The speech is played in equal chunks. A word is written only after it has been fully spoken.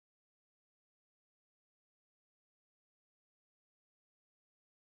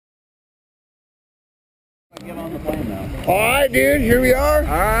Get on the plane now. Alright, dude, here we are.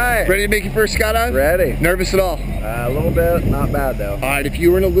 Alright. Ready to make your first skydive? Ready. Nervous at all? A little bit, not bad though. Alright, if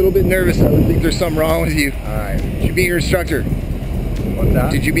you weren't a little bit nervous, I would think there's something wrong with you. Alright. Did you meet your instructor? What's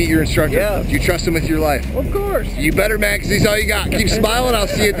that? Did you meet your instructor? Yes. Do you trust him with your life? Of course. You better, man, because he's all you got. Keep smiling, I'll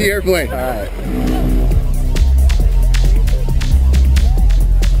see you at the airplane. Alright.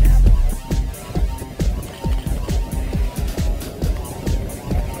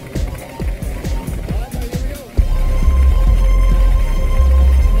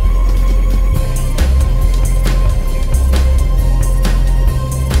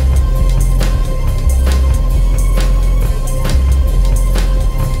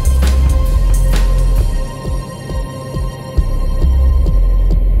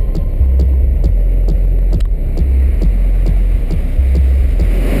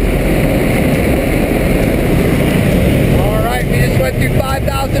 Through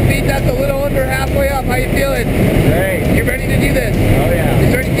 5,000 feet, that's a little under halfway up. How you feeling? Great. You ready to do this? Oh yeah.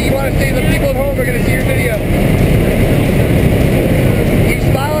 Is there anything you want to say? The people at home are going to see your video. Keep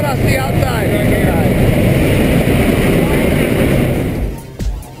smiling, I'll see you outside.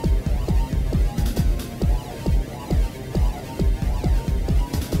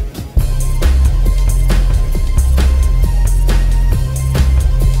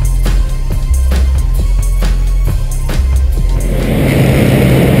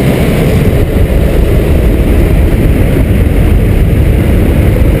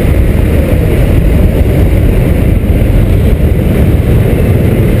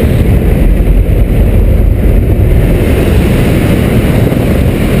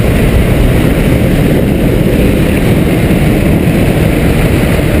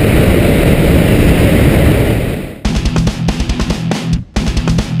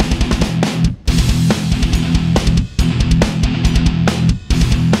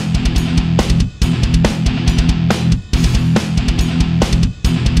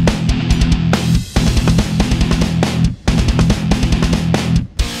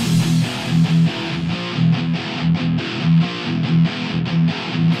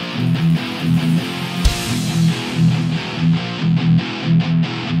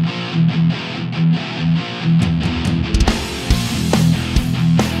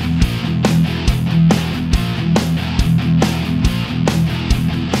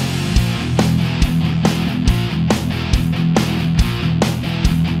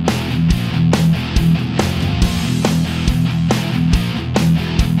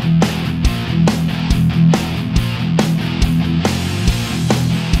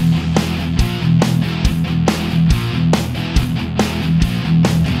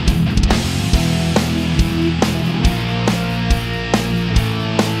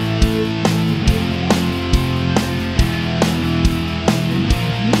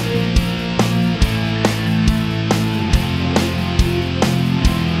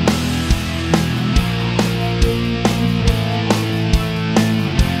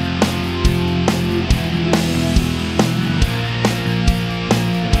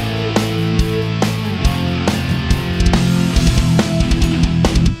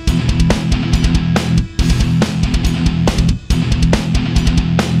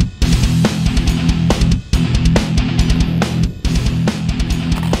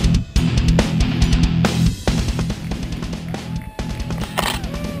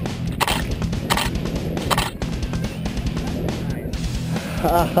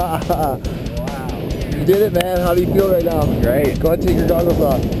 Wow. You did it, man. How do you feel right now? Great. Go ahead and take your goggles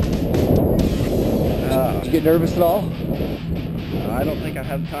off. Did you get nervous at all? I don't think I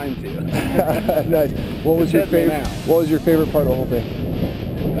have time to. Nice. What was your favorite? What was your favorite part of the whole thing?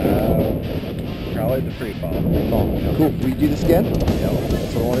 Probably the free fall. Cool. Will you do this again? Yep.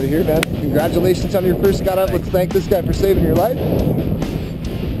 That's what I wanted to hear, man. Congratulations on your first skydive. Let's thank this guy for saving your life.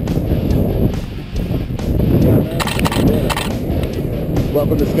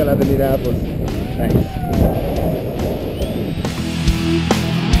 Welcome to Skydive Indianapolis. Thanks.